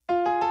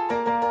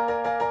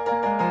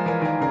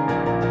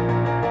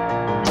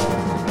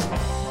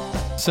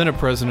Senate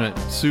President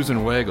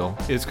Susan Wagle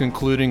is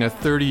concluding a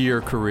 30-year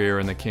career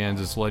in the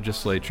Kansas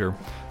legislature,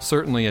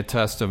 certainly a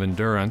test of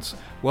endurance.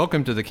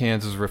 Welcome to the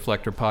Kansas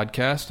Reflector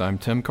Podcast. I'm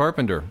Tim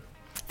Carpenter.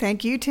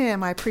 Thank you,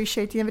 Tim. I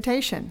appreciate the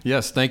invitation.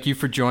 Yes, thank you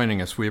for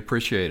joining us. We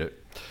appreciate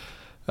it.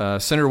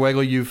 Senator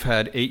Wagle, you've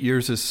had 8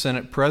 years as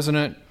Senate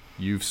President.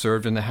 You've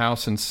served in the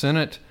House and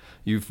Senate.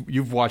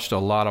 You've watched a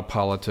lot of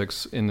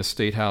politics in the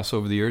State House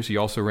over the years.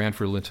 You also ran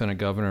for Lieutenant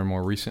Governor and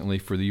more recently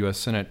for the U.S.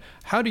 Senate.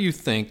 How do you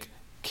think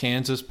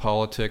Kansas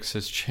politics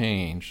has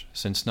changed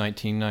since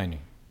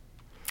 1990?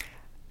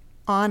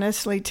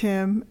 Honestly,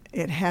 Tim,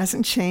 it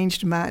hasn't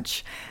changed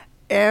much.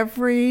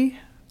 Every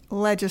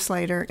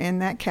legislator in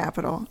that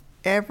Capitol,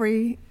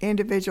 every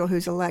individual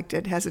who's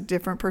elected has a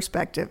different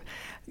perspective.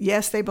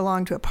 Yes, they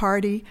belong to a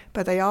party,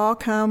 but they all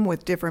come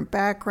with different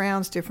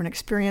backgrounds, different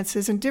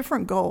experiences, and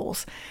different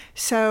goals.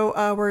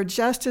 So we're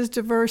just as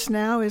diverse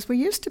now as we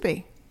used to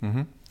be.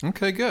 Mm-hmm.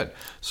 Okay, good.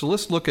 So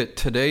let's look at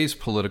today's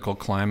political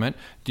climate.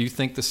 Do you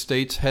think the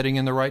state's heading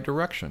in the right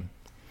direction?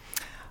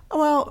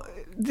 Well,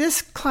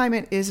 this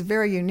climate is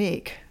very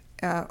unique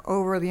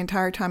over the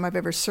entire time I've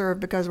ever served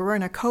because we're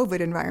in a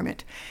COVID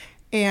environment.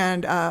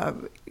 And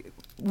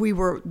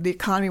the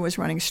economy was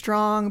running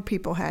strong,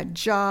 people had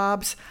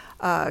jobs,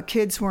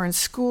 kids were in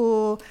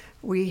school,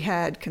 we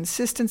had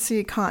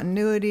consistency,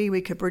 continuity, we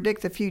could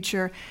predict the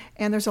future,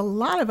 and there's a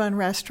lot of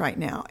unrest right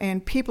now,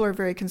 and people are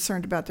very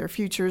concerned about their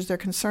futures, they're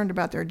concerned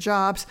about their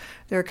jobs,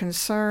 they're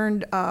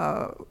concerned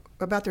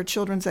about their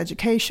children's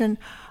education.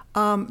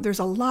 There's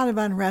a lot of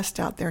unrest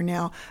out there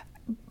now,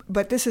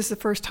 but this is the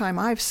first time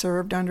I've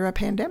served under a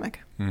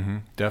pandemic. Mm-hmm.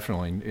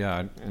 Definitely,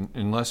 yeah.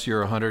 Unless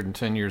you're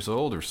 110 years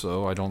old or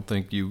so, I don't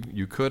think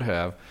you could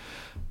have.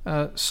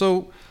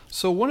 So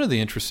one of the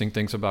interesting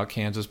things about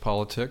Kansas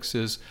politics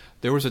is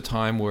there was a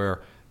time where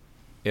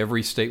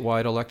every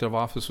statewide elective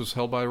office was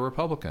held by a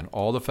Republican.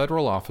 All the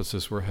federal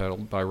offices were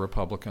held by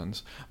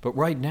Republicans. But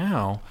right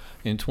now,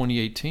 in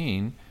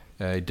 2018,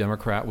 a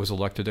Democrat was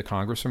elected to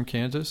Congress from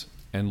Kansas,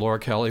 and Laura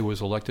Kelly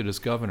was elected as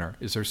governor.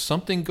 Is there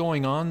something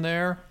going on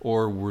there,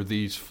 or were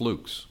these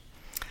flukes?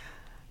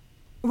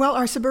 Well,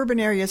 our suburban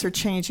areas are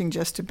changing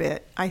just a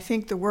bit. I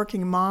think the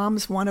working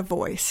moms want a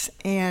voice,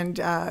 and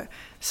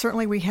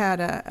certainly we had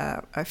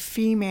a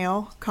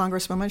female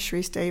Congresswoman,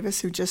 Sharice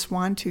Davis, who just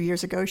won 2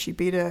 years ago. She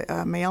beat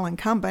a male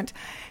incumbent,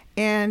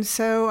 and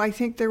so I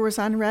think there was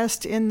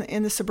unrest in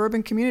the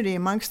suburban community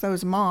amongst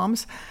those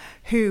moms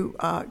who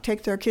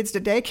take their kids to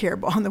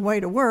daycare on the way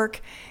to work,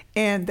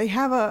 and they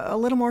have a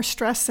little more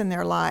stress in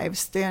their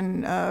lives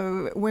than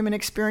women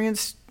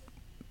experienced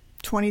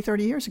 20,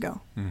 30 years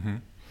ago. Mm-hmm.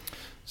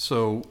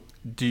 So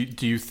do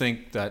you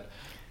think that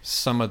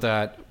some of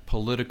that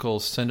political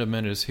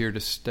sentiment is here to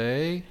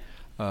stay?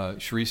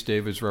 Sharice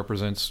Davis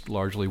represents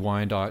largely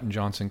Wyandotte and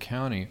Johnson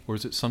County, or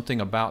is it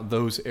something about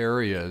those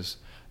areas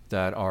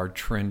that are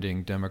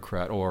trending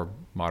Democrat or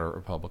moderate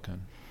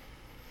Republican?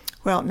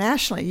 Well,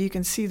 nationally, you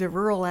can see the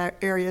rural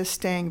areas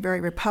staying very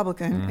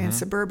Republican mm-hmm. and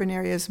suburban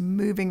areas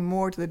moving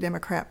more to the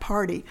Democrat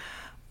Party,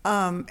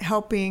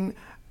 helping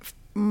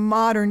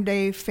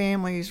modern-day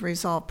families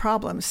resolve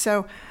problems.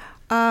 So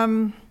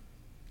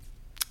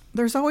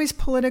there's always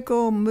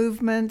political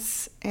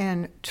movements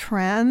and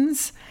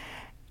trends,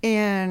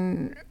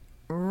 and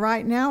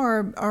right now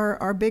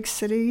our big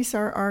cities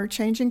are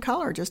changing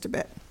color just a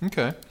bit.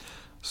 Okay.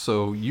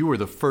 So you were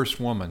the first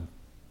woman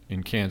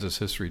in Kansas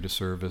history to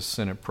serve as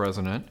Senate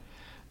President,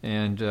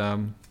 and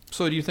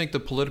so do you think the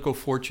political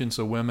fortunes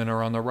of women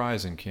are on the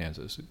rise in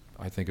Kansas?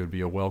 I think it would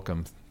be a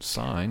welcome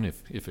sign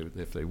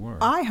if they were.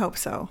 I hope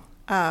so.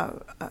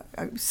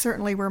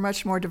 Certainly we're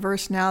much more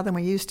diverse now than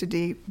we used to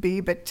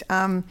be, but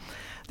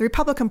the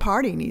Republican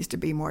Party needs to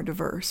be more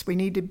diverse. We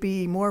need to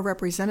be more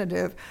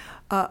representative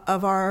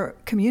of our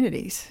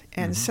communities.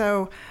 And mm-hmm.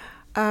 So,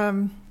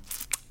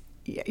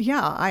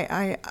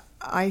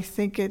 I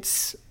think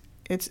it's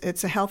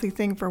a healthy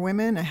thing for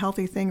women, a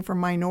healthy thing for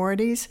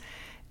minorities,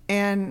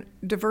 and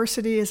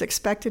diversity is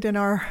expected in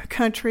our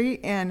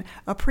country and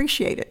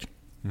appreciated.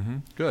 Mm-hmm.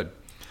 Good.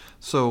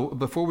 So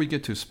before we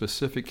get to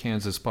specific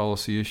Kansas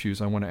policy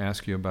issues, I want to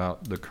ask you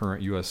about the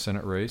current U.S.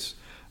 Senate race.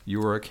 You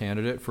were a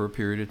candidate for a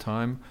period of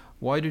time.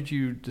 Why did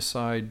you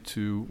decide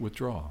to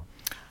withdraw?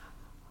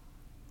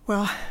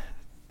 Well,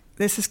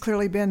 this has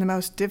clearly been the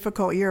most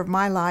difficult year of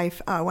my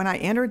life. When I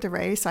entered the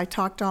race, I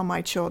talked to all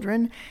my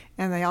children,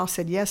 and they all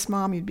said, "Yes,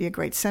 Mom, you'd be a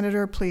great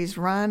senator. Please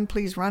run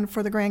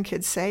for the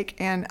grandkids' sake."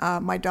 And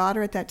my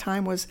daughter at that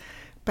time was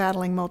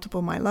battling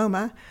multiple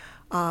myeloma.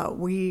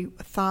 We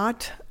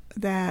thought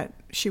that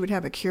she would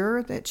have a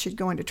cure, that she'd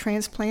go into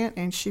transplant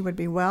and she would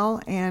be well.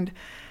 And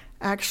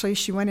actually,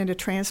 she went into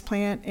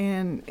transplant,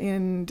 and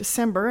in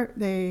December,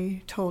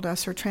 they told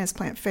us her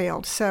transplant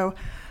failed. So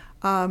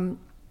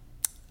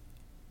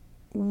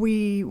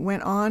we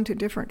went on to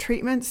different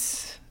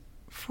treatments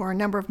for a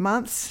number of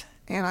months,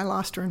 and I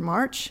lost her in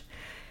March.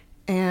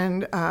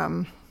 And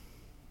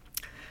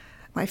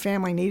my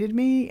family needed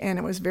me, and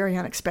it was very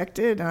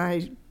unexpected.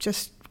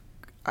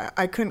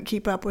 I couldn't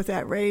keep up with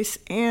that race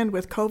and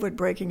with COVID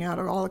breaking out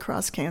all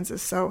across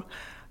Kansas. So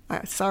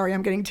Sorry,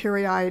 I'm getting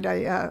teary-eyed.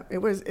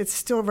 It's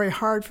still very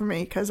hard for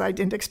me because I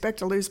didn't expect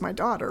to lose my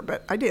daughter,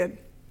 but I did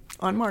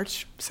on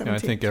March 17th. Yeah, I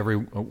think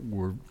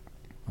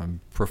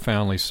I'm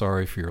profoundly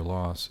sorry for your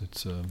loss.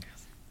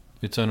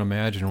 It's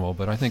unimaginable,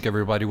 but I think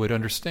everybody would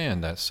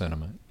understand that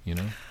sentiment, you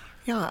know?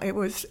 Yeah, it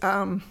was.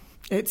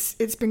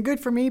 It's been good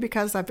for me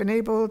because I've been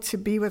able to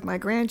be with my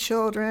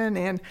grandchildren,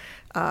 and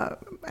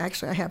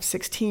actually I have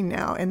 16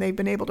 now, and they've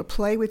been able to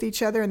play with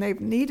each other, and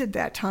they've needed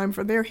that time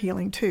for their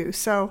healing too.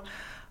 So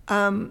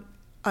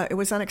it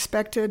was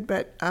unexpected,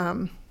 but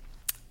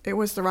it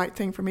was the right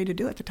thing for me to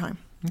do at the time.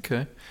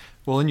 Okay.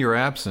 Well, in your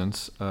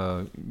absence,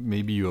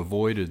 maybe you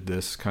avoided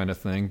this kind of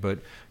thing, but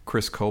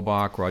Chris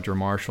Kobach, Roger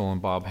Marshall, and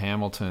Bob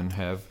Hamilton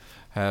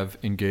have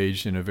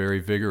engaged in a very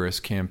vigorous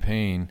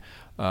campaign.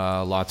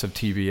 Lots of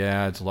TV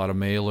ads, a lot of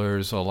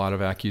mailers, a lot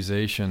of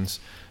accusations.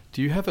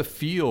 Do you have a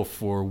feel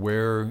for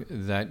where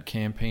that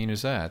campaign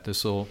is at?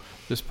 This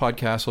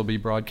podcast will be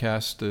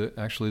broadcast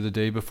actually the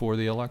day before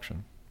the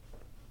election.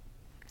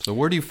 So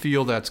where do you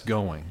feel that's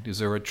going? Is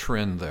there a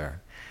trend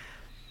there?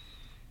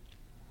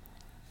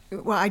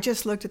 Well, I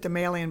just looked at the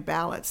mail-in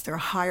ballots. They're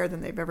higher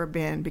than they've ever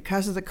been.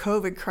 Because of the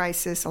COVID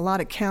crisis, a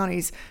lot of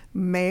counties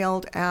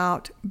mailed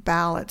out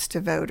ballots to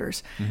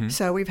voters. Mm-hmm.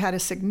 So we've had a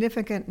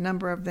significant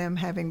number of them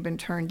having been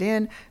turned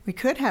in. We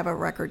could have a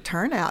record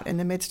turnout in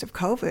the midst of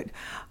COVID.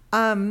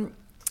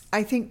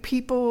 I think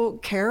people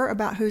care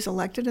about who's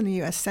elected in the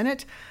U.S.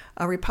 Senate.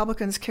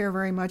 Republicans care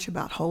very much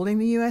about holding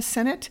the U.S.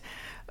 Senate.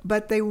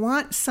 But they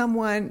want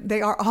someone,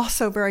 they are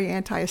also very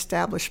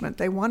anti-establishment.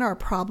 They want our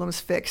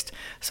problems fixed.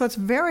 So it's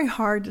very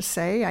hard to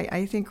say.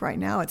 I think right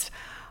now it's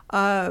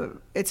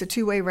a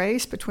two-way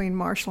race between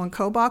Marshall and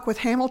Kobach, with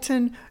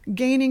Hamilton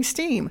gaining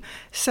steam.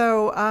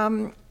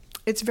 So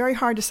it's very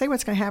hard to say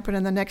what's going to happen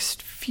in the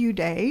next few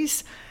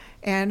days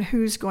and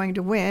who's going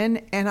to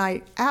win. And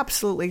I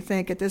absolutely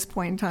think at this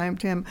point in time,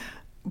 Tim,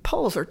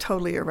 polls are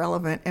totally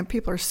irrelevant, and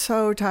people are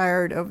so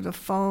tired of the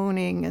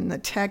phoning and the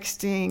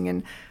texting,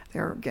 and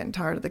they're getting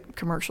tired of the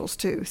commercials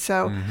too.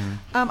 So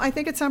I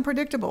think it's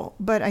unpredictable,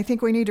 but I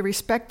think we need to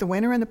respect the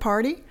winner in the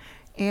party.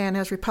 And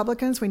as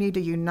Republicans, we need to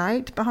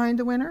unite behind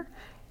the winner.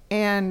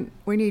 And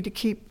we need to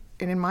keep,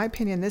 and in my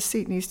opinion, this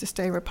seat needs to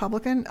stay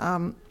Republican.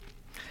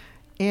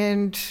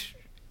 And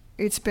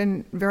it's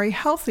been very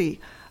healthy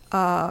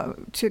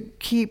to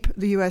keep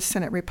the U.S.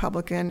 Senate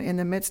Republican in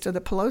the midst of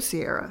the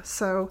Pelosi era.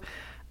 So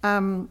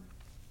I'm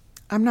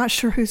not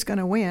sure who's going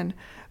to win,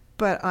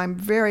 but I'm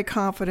very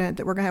confident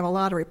that we're going to have a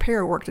lot of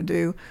repair work to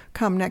do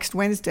come next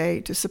Wednesday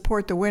to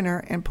support the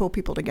winner and pull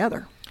people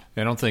together.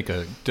 I don't think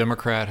a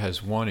Democrat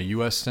has won a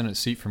U.S. Senate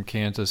seat from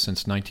Kansas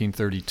since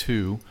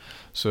 1932,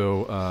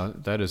 so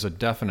that is a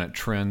definite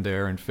trend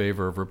there in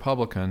favor of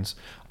Republicans.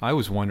 I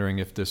was wondering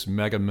if this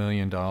mega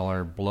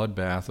million-dollar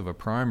bloodbath of a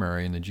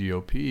primary in the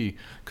GOP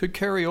could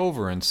carry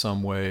over in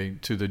some way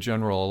to the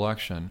general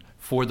election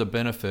for the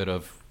benefit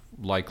of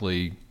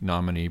likely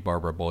nominee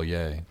Barbara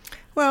Bollier.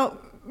 Well,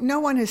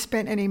 no one has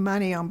spent any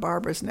money on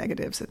Barbara's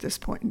negatives at this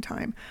point in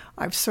time.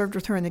 I've served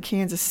with her in the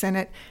Kansas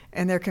Senate,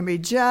 and there can be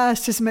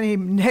just as many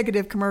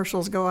negative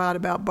commercials go out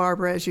about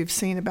Barbara as you've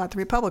seen about the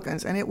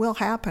Republicans, and it will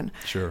happen.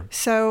 Sure.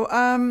 So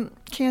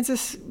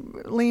Kansas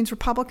leans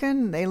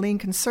Republican. They lean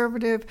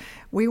conservative.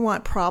 We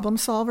want problem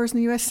solvers in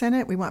the U.S.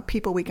 Senate. We want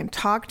people we can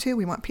talk to.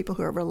 We want people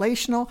who are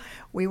relational.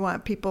 We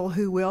want people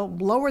who will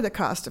lower the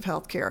cost of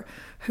health care,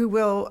 who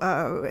will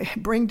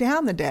bring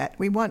down the debt.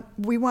 We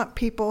want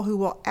people who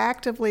will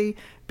actively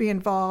be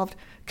involved,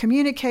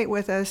 communicate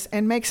with us,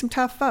 and make some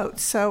tough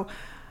votes. So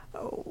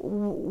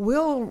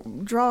we'll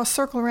draw a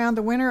circle around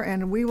the winner,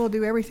 and we will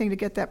do everything to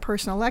get that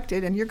person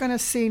elected. And you're going to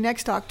see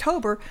next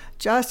October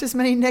just as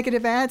many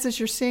negative ads as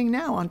you're seeing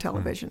now on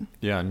television.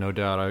 Yeah, no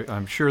doubt.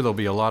 I'm sure there'll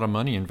be a lot of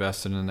money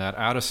invested in that.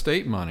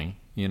 Out-of-state money,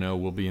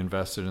 will be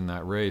invested in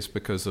that race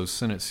because those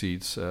Senate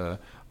seats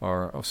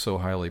are so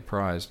highly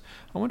prized.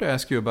 I want to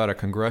ask you about a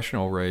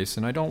congressional race,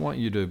 and I don't want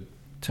you to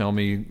tell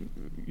me,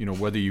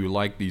 whether you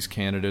like these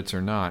candidates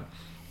or not,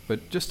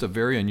 but just a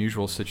very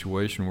unusual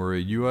situation where a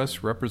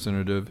U.S.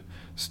 Representative,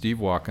 Steve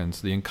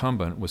Watkins, the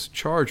incumbent, was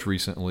charged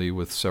recently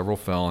with several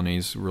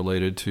felonies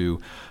related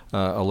to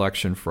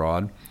election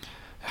fraud.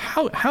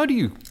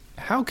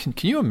 Can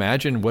you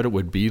imagine what it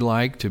would be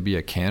like to be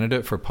a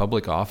candidate for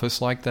public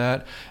office like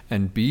that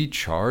and be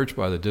charged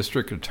by the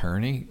district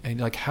attorney?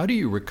 And how do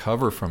you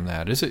recover from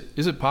that? Is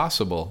it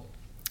possible?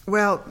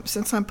 Well,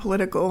 since I'm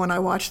political and I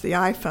watch the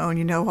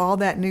iPhone, all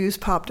that news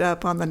popped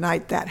up on the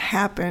night that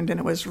happened, and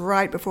it was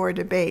right before a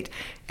debate.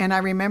 And I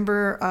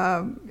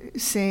remember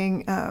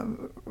seeing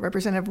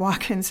Representative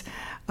Watkins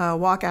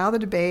walk out of the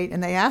debate,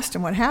 and they asked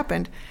him what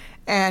happened.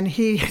 And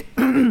he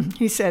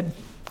said,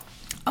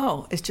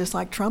 "Oh, it's just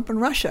like Trump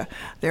and Russia.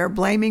 They're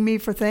blaming me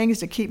for things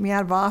to keep me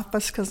out of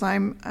office because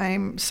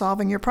I'm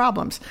solving your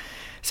problems."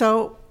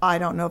 So I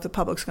don't know if the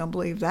public's going to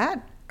believe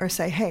that or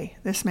say, hey,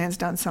 this man's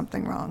done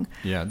something wrong.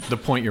 Yeah, the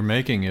point you're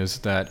making is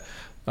that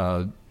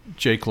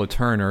Jake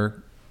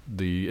LaTurner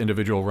the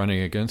individual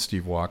running against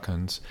Steve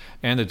Watkins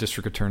and the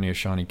district attorney of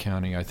Shawnee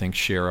County, I think,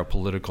 share a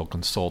political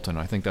consultant.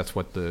 I think that's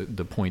what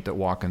the point that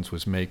Watkins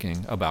was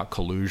making about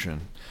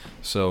collusion.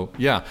 So,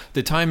 yeah,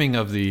 the timing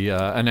of the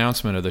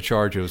announcement of the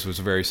charges was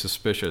very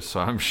suspicious.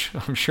 So I'm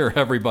sure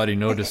everybody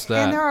noticed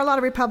that. And there are a lot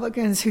of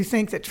Republicans who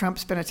think that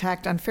Trump's been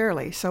attacked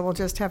unfairly. So we'll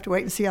just have to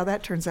wait and see how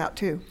that turns out,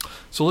 too.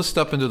 So let's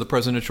step into the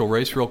presidential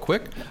race real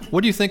quick.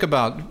 What do you think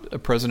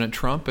about President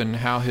Trump and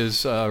how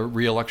his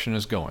re-election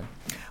is going?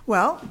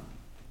 Well,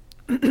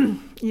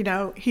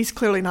 he's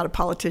clearly not a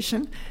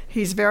politician.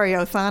 He's very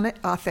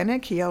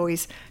authentic. He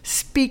always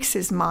speaks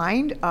his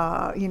mind.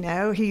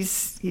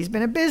 He's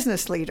been a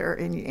business leader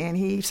and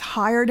he's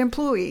hired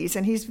employees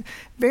and he's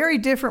very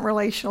different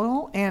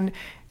relational. And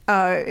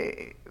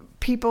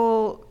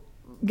people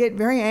get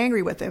very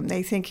angry with him.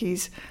 They think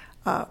he's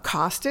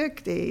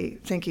caustic. They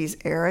think he's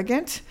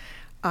arrogant.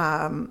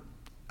 On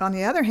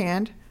the other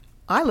hand,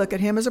 I look at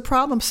him as a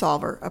problem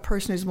solver, a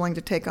person who's willing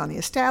to take on the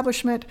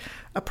establishment,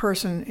 a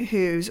person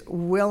who's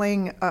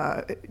willing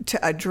to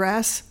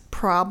address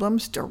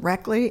problems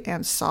directly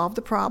and solve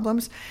the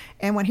problems.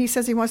 And when he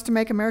says he wants to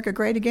make America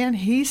great again,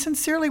 he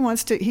sincerely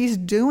wants to. He's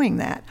doing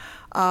that.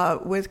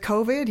 With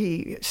COVID,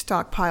 he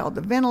stockpiled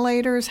the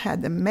ventilators,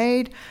 had them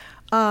made.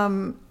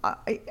 I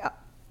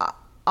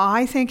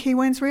think he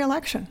wins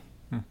re-election.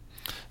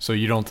 So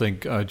you don't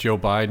think Joe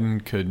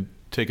Biden could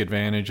take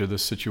advantage of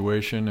this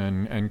situation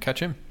and catch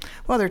him?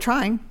 Well, they're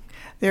trying.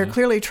 They're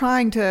clearly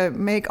trying to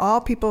make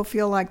all people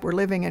feel like we're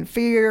living in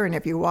fear, and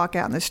if you walk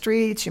out in the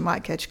streets, you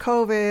might catch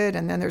COVID,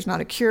 and then there's not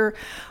a cure.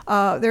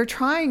 They're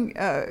trying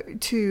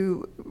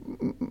to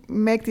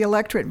make the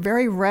electorate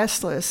very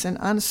restless and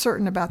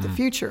uncertain about the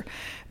future.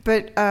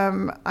 But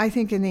I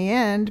think in the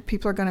end,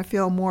 people are going to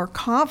feel more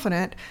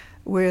confident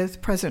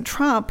with President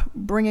Trump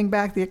bringing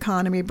back the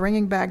economy,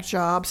 bringing back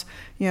jobs,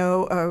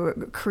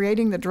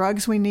 creating the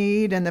drugs we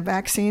need and the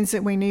vaccines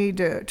that we need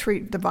to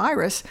treat the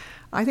virus.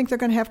 I think they're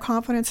going to have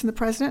confidence in the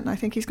president, and I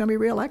think he's going to be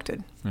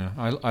reelected. Yeah,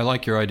 I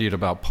like your idea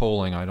about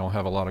polling. I don't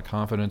have a lot of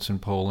confidence in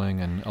polling,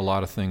 and a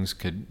lot of things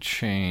could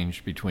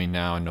change between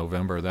now and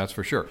November, that's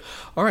for sure.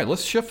 All right,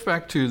 let's shift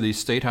back to the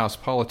State House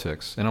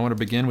politics, and I want to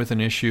begin with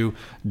an issue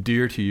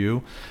dear to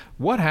you.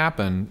 What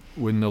happened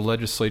when the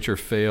legislature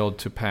failed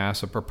to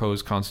pass a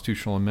proposed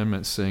constitutional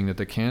amendment saying that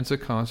the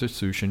Kansas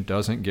Constitution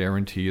doesn't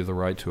guarantee the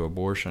right to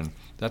abortion?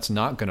 That's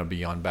not going to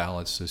be on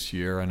ballots this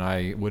year, and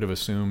I would have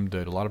assumed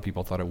that a lot of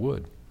people thought it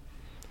would.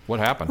 What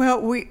happened?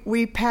 Well,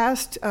 we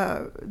passed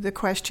the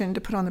question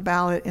to put on the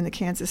ballot in the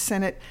Kansas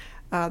Senate.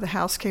 The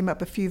House came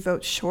up a few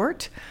votes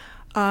short.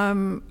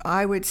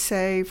 I would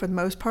say, for the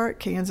most part,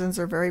 Kansans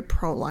are very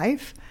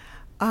pro-life.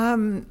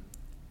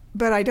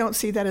 But I don't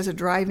see that as a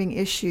driving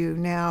issue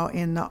now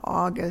in the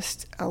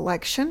August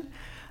election.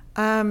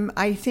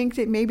 I think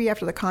that maybe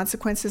after the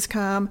consequences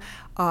come,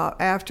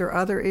 after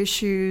other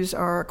issues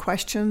are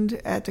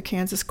questioned at the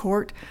Kansas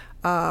court,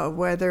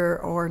 whether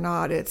or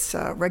not it's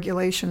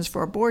regulations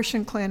for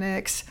abortion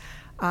clinics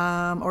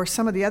or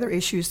some of the other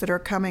issues that are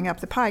coming up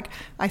the pike,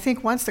 I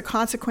think once the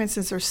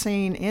consequences are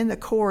seen in the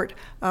court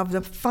of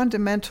the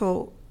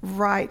fundamental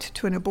right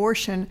to an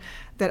abortion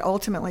that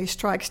ultimately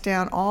strikes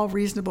down all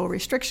reasonable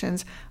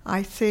restrictions,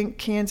 I think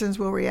Kansans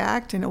will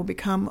react and it will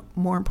become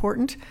more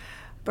important.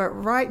 But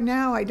right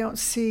now, I don't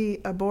see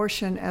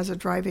abortion as a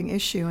driving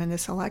issue in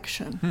this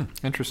election.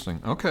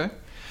 Interesting. Okay.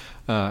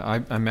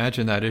 I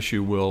imagine that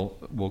issue will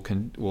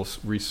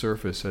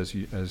resurface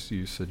as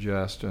you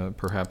suggest,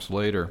 perhaps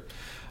later.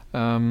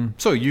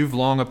 So you've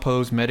long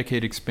opposed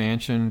Medicaid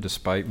expansion,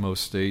 despite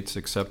most states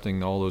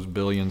accepting all those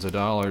billions of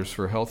dollars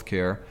for health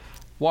care.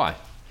 Why?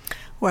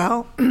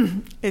 Well,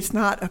 it's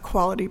not a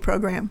quality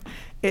program.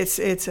 It's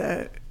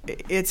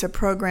a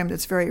program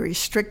that's very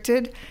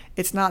restricted.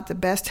 It's not the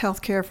best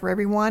health care for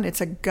everyone.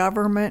 It's a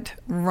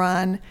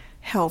government-run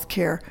health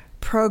care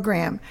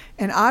program.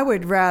 And I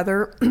would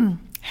rather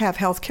have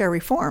health care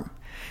reform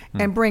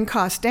and bring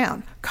costs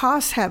down.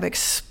 Costs have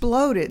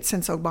exploded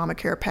since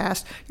Obamacare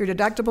passed. Your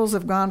deductibles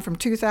have gone from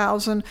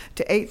 $2,000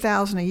 to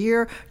 $8,000 a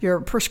year. Your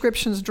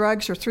prescriptions,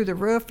 drugs are through the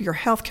roof. Your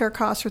health care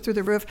costs are through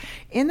the roof.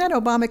 In that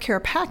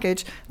Obamacare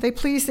package, they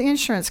pleased the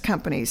insurance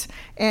companies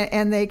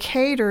and they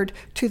catered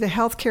to the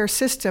health care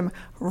system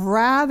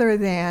rather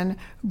than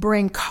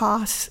bring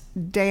costs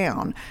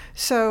down.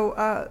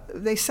 So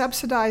they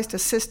subsidized a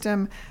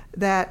system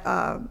that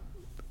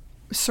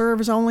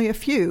serves only a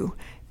few.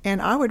 And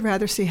I would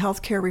rather see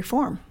health care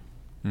reform.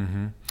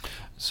 Mm-hmm.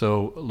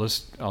 So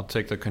I'll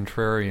take the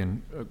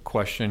contrarian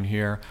question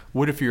here.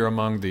 What if you're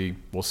among the,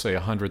 we'll say,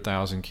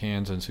 100,000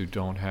 Kansans who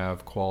don't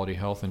have quality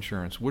health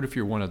insurance? What if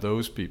you're one of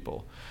those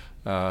people?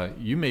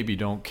 You maybe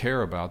don't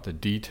care about the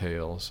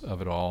details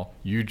of it all.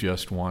 You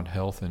just want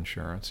health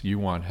insurance. You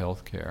want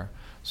health care.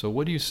 So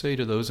what do you say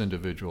to those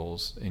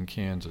individuals in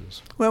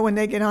Kansas? Well, when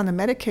they get on the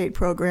Medicaid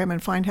program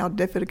and find how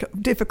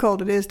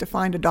difficult it is to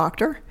find a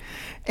doctor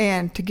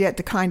and to get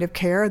the kind of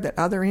care that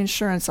other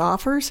insurance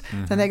offers,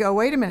 then they go,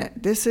 wait a minute,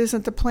 this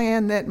isn't the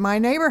plan that my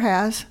neighbor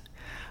has.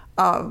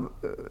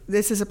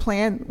 This is a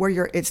plan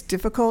where it's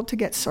difficult to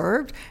get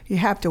served. You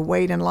have to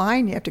wait in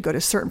line. You have to go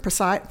to certain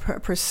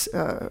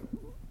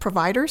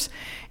providers,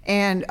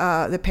 and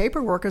the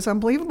paperwork is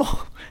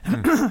unbelievable.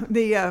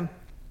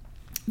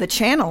 The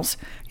channels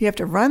you have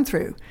to run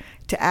through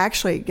to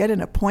actually get an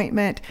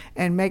appointment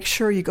and make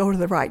sure you go to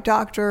the right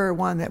doctor or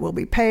one that will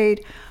be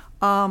paid.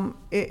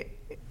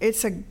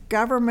 It's a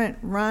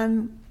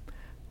government-run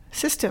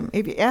system.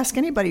 If you ask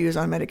anybody who's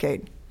on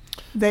Medicaid,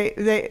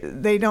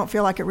 they don't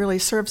feel like it really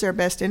serves their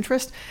best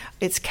interest.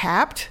 It's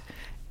capped,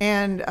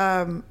 and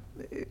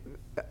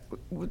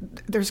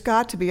there's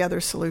got to be other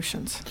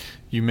solutions.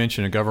 You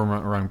mentioned a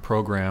government-run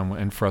program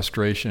and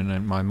frustration,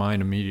 and my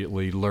mind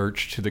immediately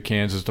lurched to the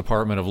Kansas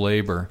Department of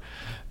Labor.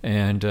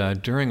 And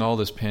during all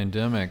this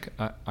pandemic,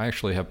 I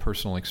actually have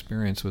personal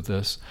experience with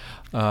this.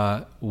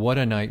 What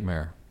a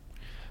nightmare.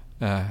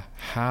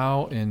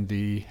 How in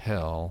the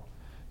hell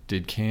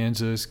did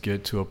Kansas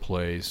get to a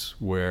place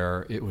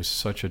where it was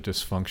such a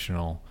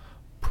dysfunctional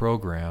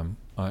program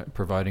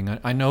providing?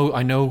 I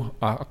know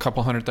a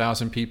couple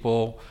 100,000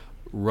 people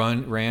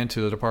ran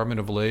to the Department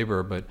of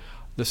Labor, but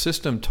the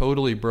system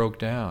totally broke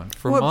down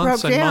for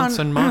months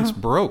and months.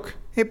 Broke.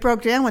 It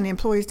broke down when the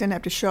employees didn't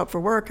have to show up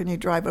for work, and you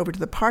drive over to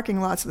the parking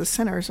lots of the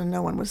centers and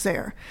no one was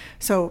there.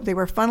 So they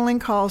were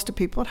funneling calls to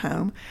people at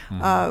home.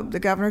 The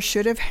governor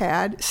should have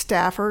had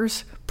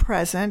staffers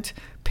present,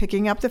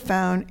 picking up the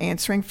phone,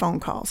 answering phone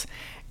calls.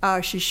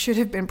 She should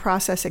have been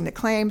processing the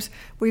claims.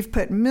 We've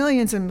put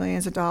millions and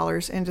millions of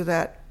dollars into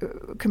that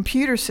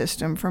computer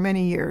system for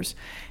many years.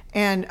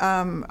 And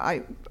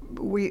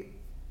we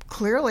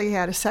clearly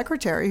had a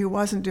secretary who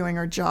wasn't doing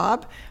her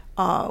job.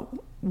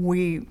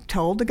 We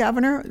told the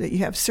governor that you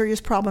have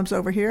serious problems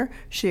over here.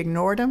 She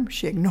ignored him.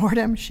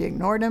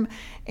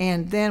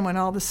 And then when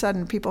all of a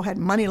sudden people had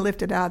money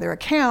lifted out of their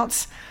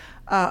accounts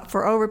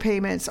for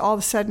overpayments, all of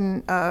a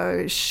sudden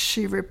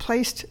she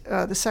replaced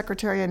the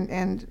secretary.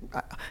 And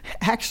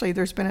actually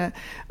there's been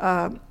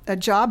a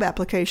job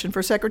application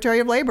for Secretary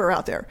of Labor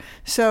out there.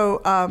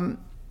 So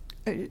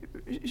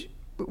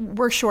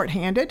we're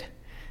shorthanded.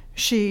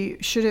 She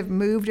should have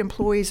moved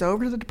employees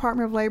over to the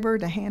Department of Labor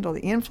to handle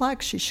the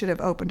influx. She should have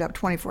opened up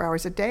 24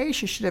 hours a day.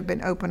 She should have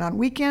been open on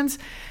weekends.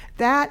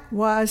 That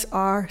was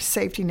our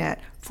safety net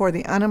for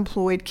the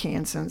unemployed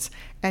Kansans,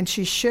 and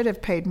she should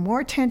have paid more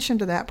attention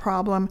to that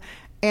problem.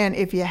 And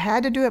if you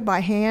had to do it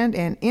by hand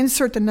and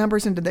insert the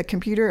numbers into the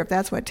computer, if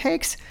that's what it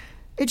takes,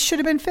 it should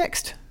have been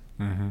fixed.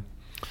 Mm-hmm.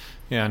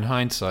 Yeah, in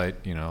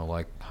hindsight,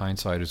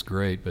 hindsight is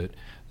great, but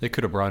they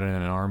could have brought in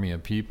an army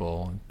of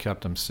people and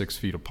kept them 6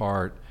 feet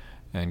apart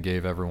and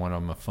gave every one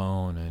of them a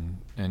phone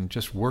and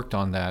just worked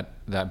on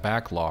that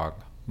backlog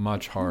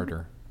much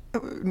harder.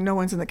 No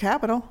one's in the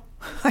Capitol.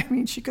 I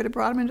mean, she could have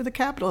brought them into the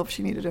Capitol if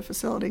she needed a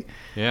facility.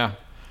 Yeah.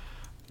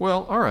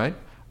 Well, all right.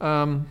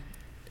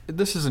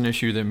 This is an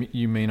issue that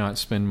you may not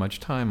spend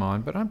much time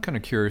on, but I'm kind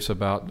of curious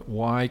about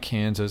why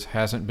Kansas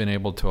hasn't been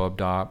able to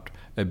adopt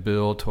a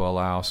bill to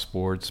allow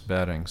sports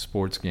betting,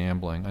 sports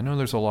gambling. I know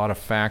there's a lot of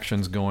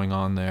factions going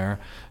on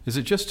there. Is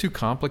it just too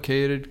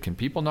complicated? Can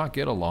people not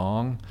get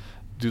along?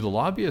 Do the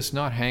lobbyists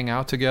not hang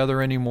out together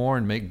anymore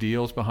and make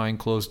deals behind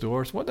closed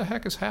doors? What the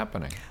heck is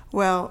happening?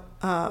 Well,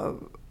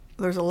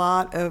 there's a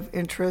lot of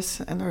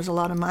interest and there's a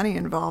lot of money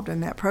involved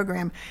in that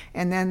program.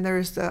 And then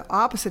there's the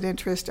opposite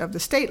interest of the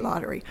state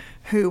lottery,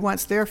 who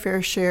wants their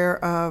fair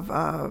share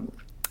of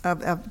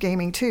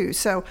gaming too.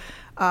 So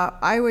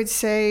I would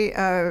say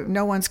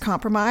no one's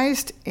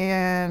compromised,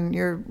 and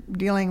you're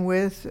dealing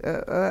with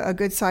a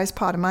good-sized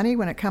pot of money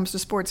when it comes to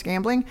sports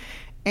gambling.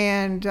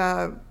 And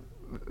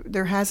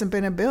there hasn't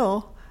been a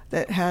bill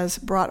that has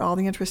brought all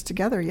the interests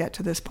together yet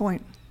to this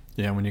point.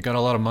 Yeah, when you got a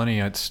lot of money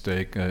at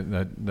stake,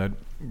 that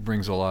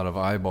brings a lot of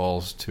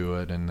eyeballs to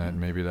it, and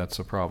maybe that's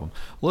a problem.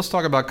 Let's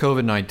talk about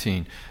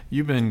COVID-19.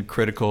 You've been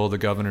critical of the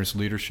governor's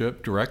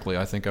leadership directly.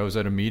 I think I was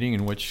at a meeting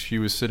in which she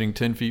was sitting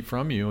 10 feet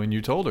from you, and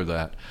you told her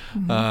that.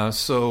 Mm-hmm.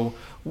 So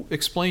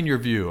explain your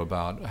view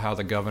about how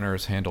the governor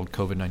has handled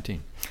COVID-19.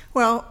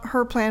 Well,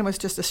 her plan was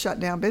just to shut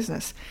down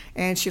business,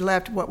 and she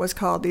left what was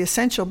called the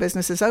essential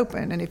businesses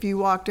open. And if you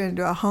walked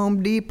into a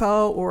Home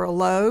Depot or a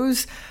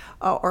Lowe's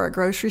or a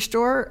grocery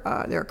store,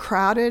 they're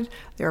crowded,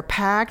 they're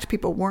packed,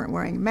 people weren't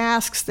wearing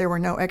masks, there were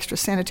no extra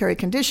sanitary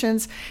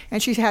conditions,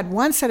 and she had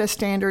one set of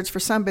standards for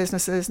some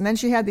businesses, and then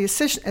she had the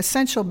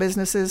essential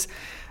businesses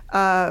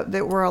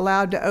that were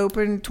allowed to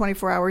open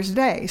 24 hours a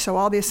day. So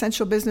all the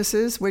essential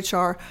businesses, which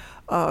are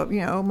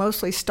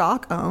mostly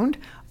stock-owned,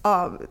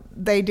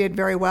 they did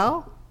very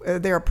well.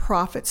 Their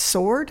profits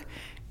soared,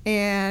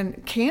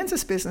 and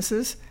Kansas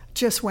businesses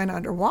just went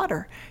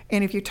underwater.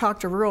 And if you talk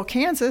to rural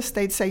Kansas,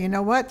 they'd say, you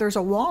know what, there's a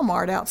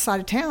Walmart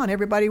outside of town.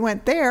 Everybody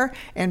went there,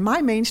 and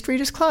my main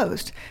street is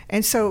closed.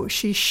 And so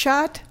she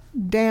shut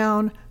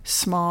down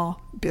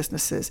small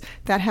businesses.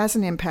 That has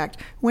an impact.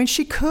 When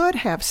she could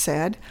have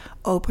said,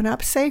 open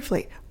up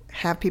safely.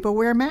 have people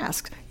wear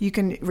masks. You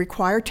can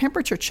require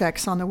temperature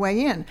checks on the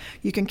way in.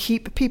 You can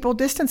keep people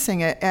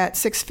distancing at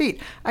 6 feet.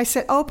 I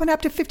said, open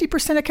up to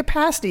 50% of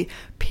capacity.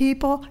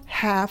 People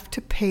have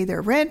to pay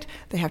their rent.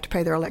 They have to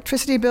pay their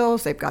electricity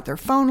bills. They've got their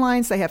phone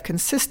lines. They have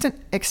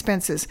consistent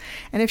expenses.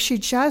 And if she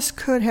just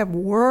could have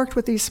worked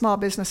with these small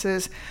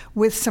businesses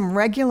with some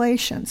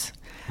regulations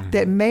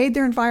that made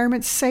their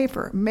environment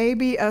safer,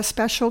 maybe a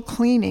special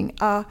cleaning,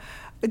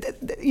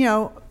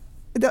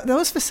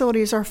 those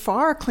facilities are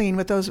far clean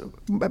with those,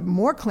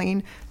 more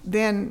clean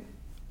than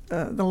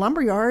the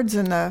lumber yards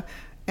and the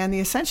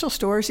essential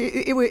stores.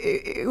 It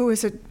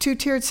was a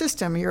two-tiered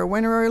system. You're a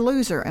winner or a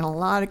loser, and a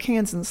lot of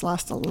Kansans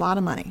lost a lot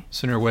of money.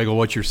 Senator Wagle,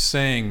 what you're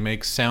saying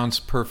makes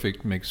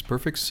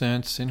perfect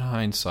sense in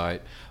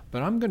hindsight.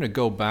 But I'm going to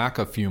go back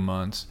a few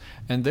months,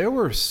 and there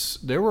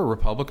were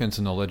Republicans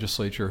in the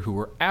legislature who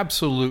were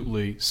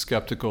absolutely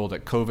skeptical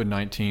that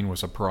COVID-19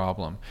 was a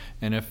problem.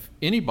 And if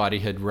anybody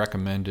had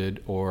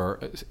recommended or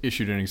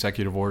issued an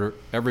executive order,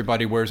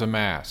 everybody wears a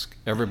mask,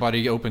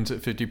 everybody opens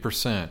at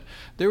 50%,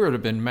 there would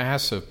have been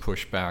massive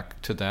pushback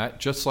to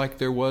that, just like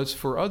there was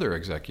for other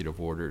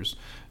executive orders.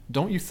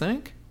 Don't you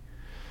think?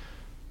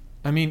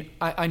 I mean,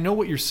 I know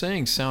what you're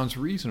saying sounds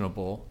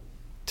reasonable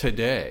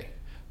today.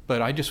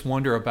 But I just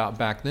wonder about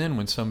back then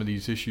when some of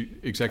these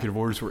executive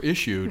orders were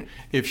issued,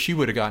 if she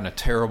would have gotten a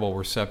terrible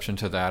reception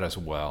to that as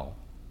well.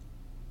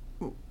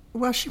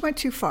 Well, she went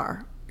too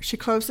far. She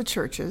closed the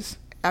churches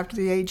after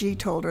the AG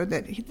told her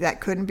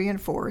that couldn't be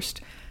enforced.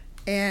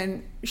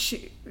 And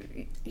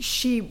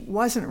she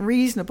wasn't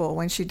reasonable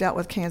when she dealt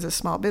with Kansas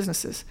small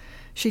businesses.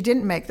 She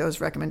didn't make those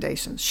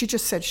recommendations. She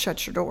just said,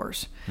 shut your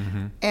doors.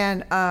 Mm-hmm.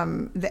 And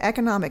the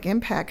economic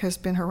impact has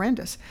been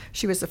horrendous.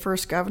 She was the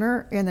first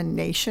governor in the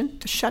nation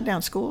to shut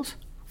down schools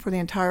for the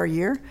entire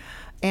year.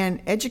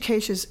 And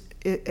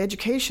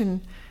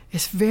education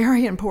is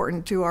very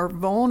important to our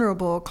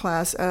vulnerable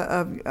class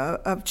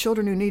of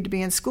children who need to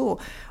be in school.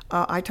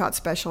 I taught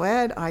special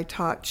ed. I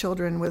taught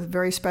children with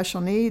very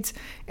special needs,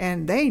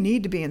 and they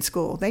need to be in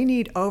school. They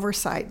need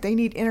oversight. They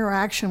need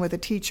interaction with a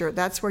teacher.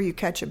 That's where you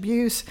catch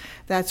abuse.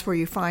 That's where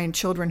you find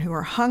children who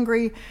are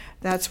hungry.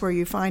 That's where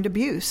you find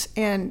abuse.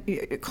 And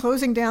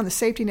closing down the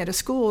safety net of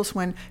schools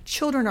when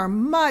children are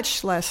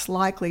much less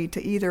likely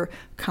to either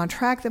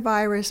contract the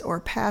virus or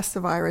pass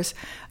the virus,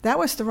 that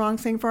was the wrong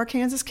thing for our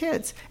Kansas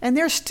kids. And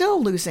they're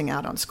still losing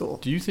out on school.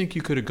 Do you think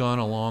you could have gone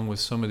along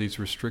with some of these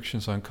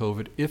restrictions on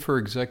COVID if her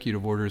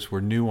executive orders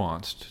were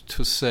nuanced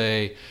to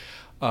say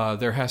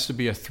there has to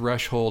be a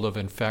threshold of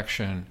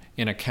infection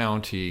in a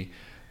county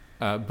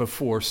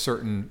before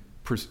certain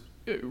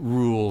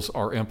rules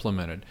are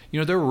implemented?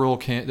 You know,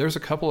 there's a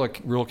couple of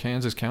rural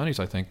Kansas counties,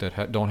 I think,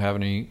 that don't have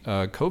any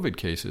COVID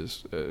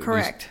cases.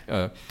 Correct.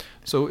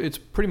 So it's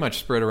pretty much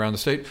spread around the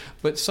state.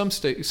 But some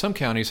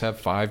counties have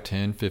 5,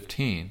 10,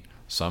 15.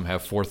 Some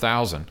have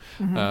 4,000.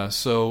 Mm-hmm.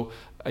 So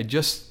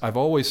I've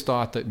always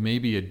thought that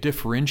maybe a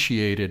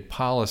differentiated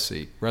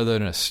policy rather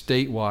than a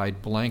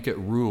statewide blanket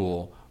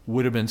rule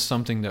would have been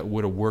something that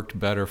would have worked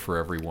better for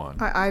everyone.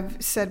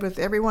 I've said with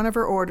every one of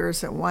her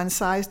orders that one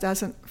size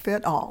doesn't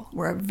fit all.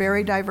 We're a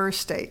very diverse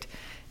state.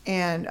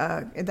 And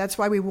that's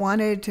why we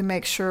wanted to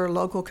make sure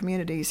local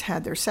communities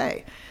had their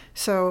say.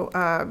 So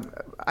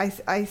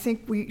I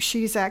think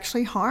she's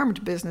actually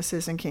harmed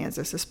businesses in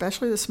Kansas,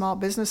 especially the small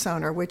business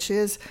owner, which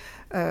is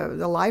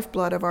the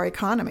lifeblood of our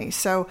economy.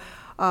 So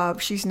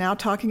she's now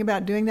talking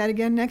about doing that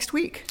again next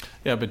week.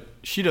 Yeah, but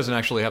she doesn't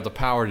actually have the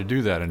power to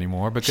do that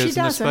anymore because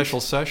in a special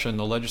session,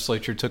 the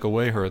legislature took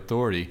away her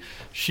authority.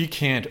 She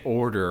can't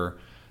order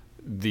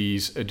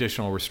these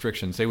additional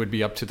restrictions. They would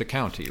be up to the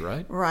county,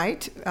 right?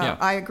 Right. Yeah.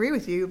 I agree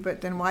with you,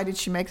 but then why did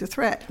she make the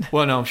threat?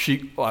 Well, no,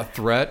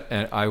 threat,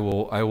 and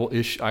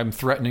I'm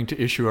threatening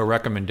to issue a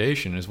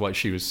recommendation is what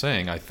she was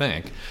saying, I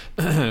think.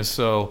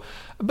 So,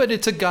 but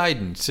it's a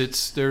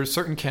guidance. There are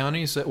certain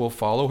counties that will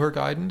follow her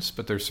guidance,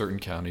 but there are certain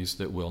counties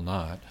that will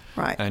not.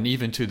 Right. And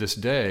even to this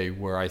day,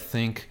 where I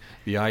think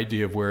the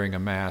idea of wearing a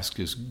mask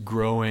is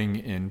growing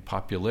in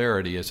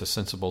popularity as a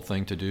sensible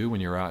thing to do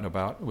when you're out and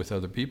about with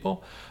other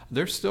people,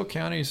 there's still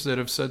counties that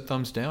have said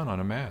thumbs down on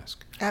a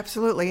mask.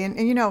 Absolutely.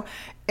 And you know,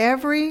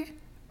 every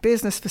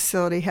business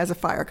facility has a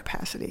fire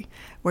capacity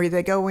where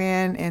they go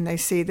in and they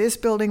see this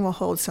building will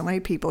hold so many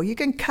people. You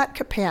can cut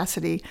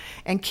capacity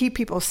and keep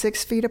people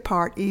 6 feet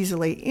apart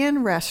easily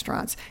in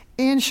restaurants,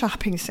 in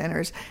shopping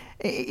centers.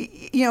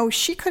 You know,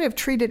 she could have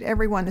treated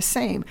everyone the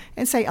same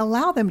and say,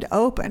 allow them to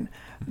open,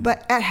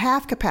 but at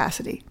half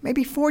capacity,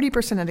 maybe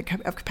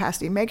 40% of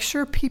capacity. Make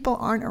sure people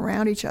aren't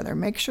around each other.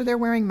 Make sure they're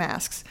wearing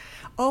masks.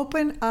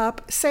 Open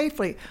up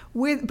safely,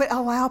 but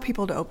allow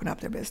people to open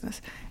up their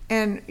business.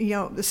 And, you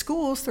know, the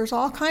schools, there's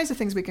all kinds of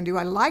things we can do.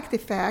 I like the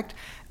fact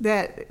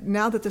that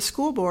now that the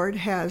school board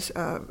has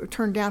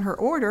turned down her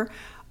order,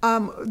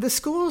 The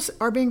schools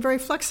are being very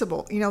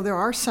flexible. There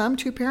are some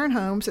two-parent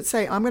homes that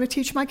say, I'm going to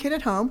teach my kid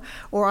at home,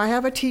 or I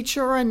have a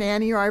teacher or a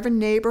nanny, or I have a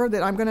neighbor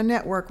that I'm going to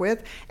network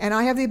with, and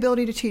I have the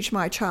ability to teach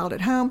my child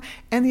at home.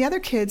 And the other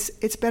kids,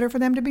 it's better for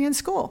them to be in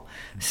school.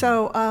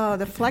 So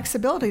the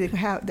flexibility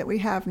that we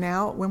have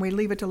now when we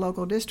leave it to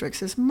local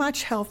districts is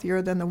much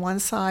healthier than the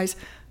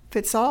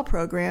one-size-fits-all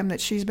program that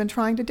she's been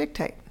trying to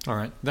dictate. All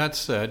right. That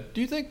said,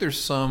 do you think there's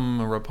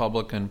some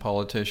Republican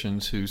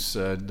politicians who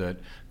said that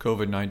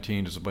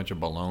COVID-19 is a bunch of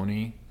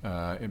baloney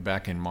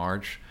back in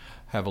March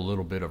have a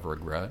little bit of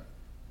regret?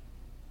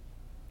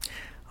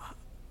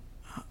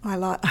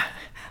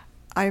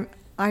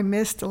 I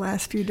missed the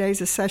last few days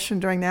of session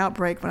during the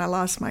outbreak when I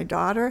lost my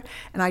daughter,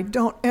 and I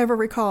don't ever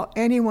recall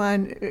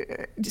anyone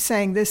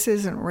saying this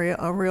isn't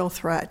a real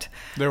threat.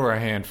 There were a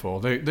handful.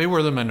 They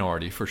were the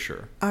minority for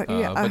sure.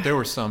 But there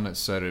were some that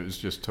said it was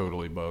just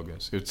totally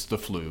bogus. It's the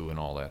flu and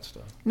all that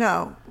stuff.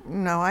 No,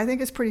 I think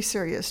it's pretty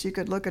serious. You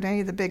could look at any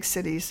of the big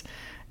cities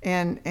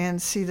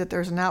and see that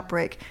there's an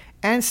outbreak.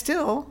 And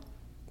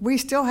we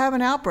still have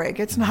an outbreak.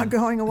 It's not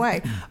going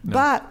away. No.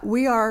 But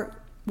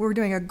we're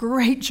doing a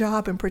great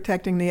job in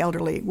protecting the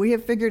elderly. We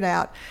have figured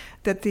out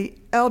that the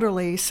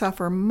elderly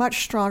suffer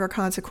much stronger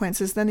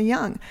consequences than the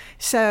young.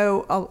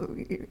 So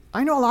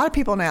I know a lot of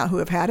people now who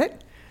have had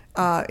it.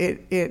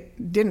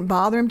 It didn't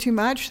bother them too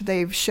much.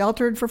 They've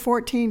sheltered for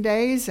 14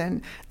 days,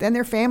 and then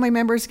their family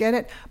members get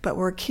it. But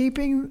we're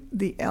keeping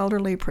the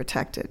elderly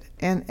protected,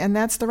 and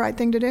that's the right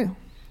thing to do.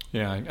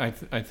 Yeah,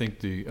 I think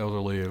the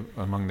elderly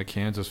among the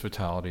Kansas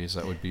fatalities,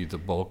 that would be the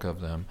bulk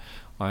of them.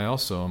 I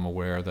also am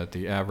aware that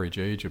the average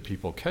age of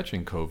people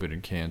catching COVID in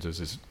Kansas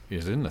is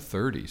in the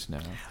 30s now.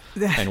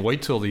 And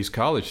wait till these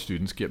college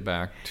students get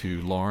back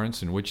to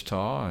Lawrence and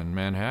Wichita and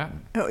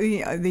Manhattan. Oh,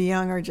 yeah, the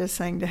young are just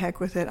saying, to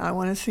heck with it, I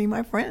want to see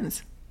my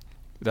friends.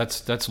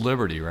 That's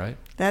liberty, right?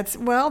 That's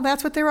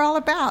what they're all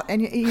about.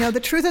 And the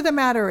truth of the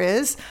matter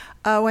is,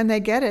 when they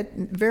get it,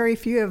 very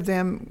few of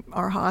them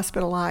are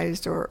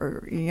hospitalized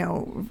or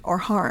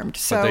harmed.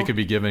 So, but they could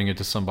be giving it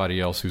to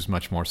somebody else who's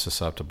much more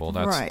susceptible.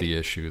 That's right. The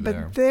issue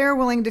there. But they're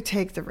willing to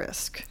take the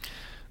risk.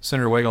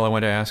 Senator Wagle, I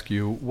want to ask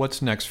you,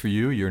 what's next for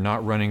you? You're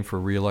not running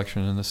for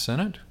re-election in the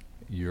Senate.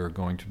 You're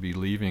going to be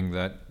leaving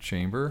that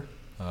chamber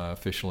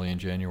officially in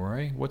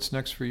January. What's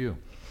next for you?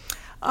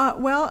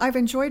 Well, I've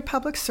enjoyed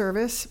public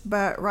service,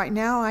 but right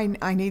now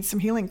I need some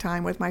healing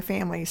time with my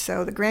family.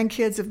 So the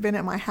grandkids have been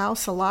at my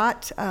house a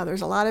lot.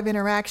 There's a lot of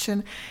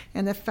interaction,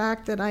 and the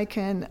fact that I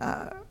can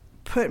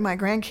put my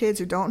grandkids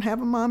who don't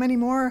have a mom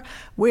anymore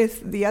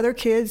with the other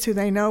kids who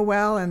they know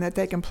well, and that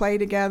they can play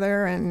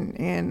together,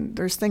 and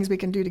there's things we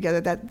can do together,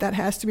 that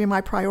has to be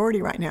my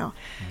priority right now.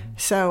 Mm-hmm.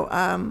 So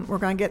we're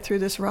going to get through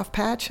this rough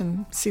patch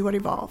and see what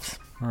evolves.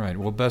 All right.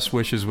 Well, best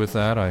wishes with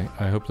that. I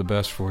hope the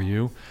best for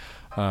you.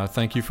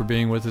 Thank you for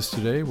being with us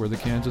today. We're the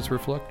Kansas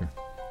Reflector.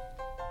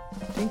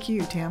 Thank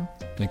you, Tim.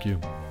 Thank you.